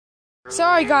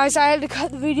Sorry guys, I had to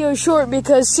cut the video short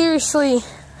because seriously,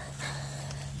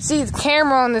 see, the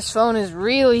camera on this phone is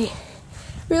really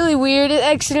weird. It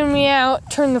exited me out,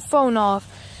 turned the phone off.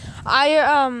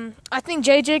 I think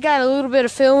JJ got a little bit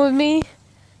of film of me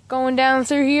going down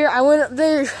through here. I went up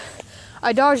there,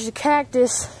 I dodged a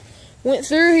cactus, went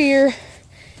through here,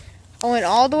 I went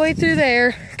all the way through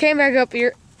there, came back up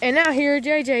here, and now here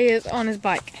JJ is on his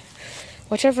bike.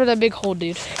 Watch out for that big hole,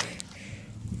 dude.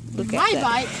 Look at that. My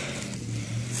bike?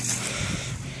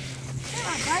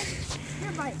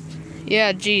 Your bike.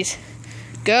 Yeah, jeez.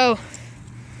 Go.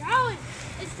 Going.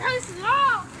 It's so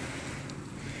small.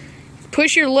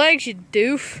 Push your legs, you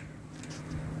doof.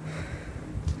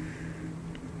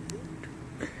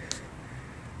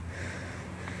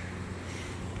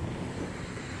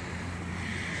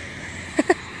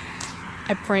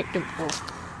 I pranked him. Oh.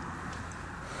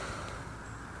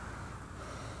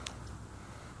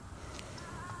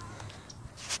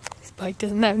 This bike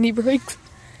doesn't have any brakes.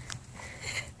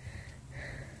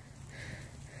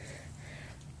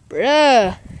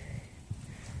 Bruh.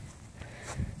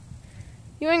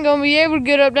 You ain't gonna be able to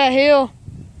get up that hill.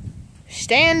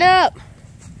 Stand up.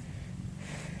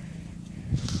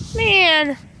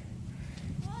 Man.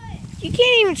 What? You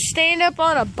can't even stand up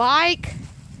on a bike.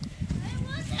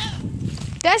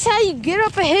 That's how you get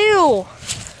up a hill.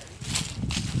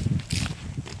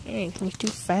 Dang, he's too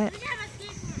fat. Too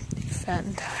fat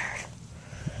and tired.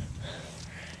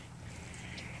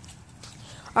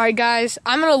 Alright guys,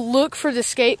 I'm gonna look for the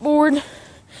skateboard.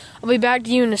 I'll be back to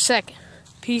you in a second.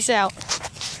 Peace out.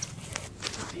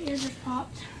 It just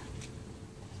popped.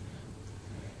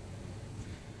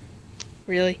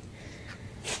 Really?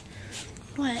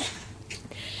 What?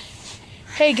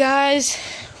 Hey guys,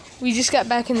 we just got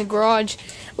back in the garage.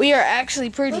 We are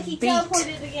actually pretty Look, he beat.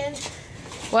 teleported again.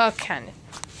 Well, kind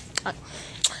of.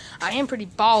 I am pretty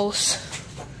boss.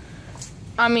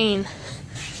 I mean,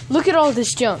 look at all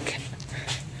this junk.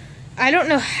 I don't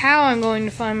know how I'm going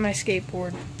to find my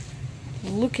skateboard.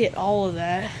 Look at all of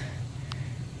that.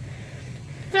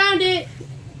 Found it.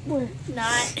 We're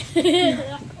not.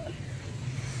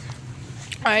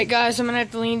 Alright guys, I'm going to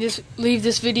have to leave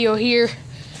this video here.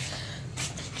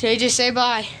 JJ, say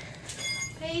bye.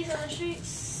 Peace on the streets,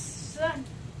 son.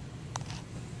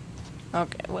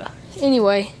 Okay, well,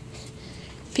 anyway,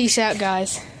 peace out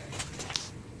guys.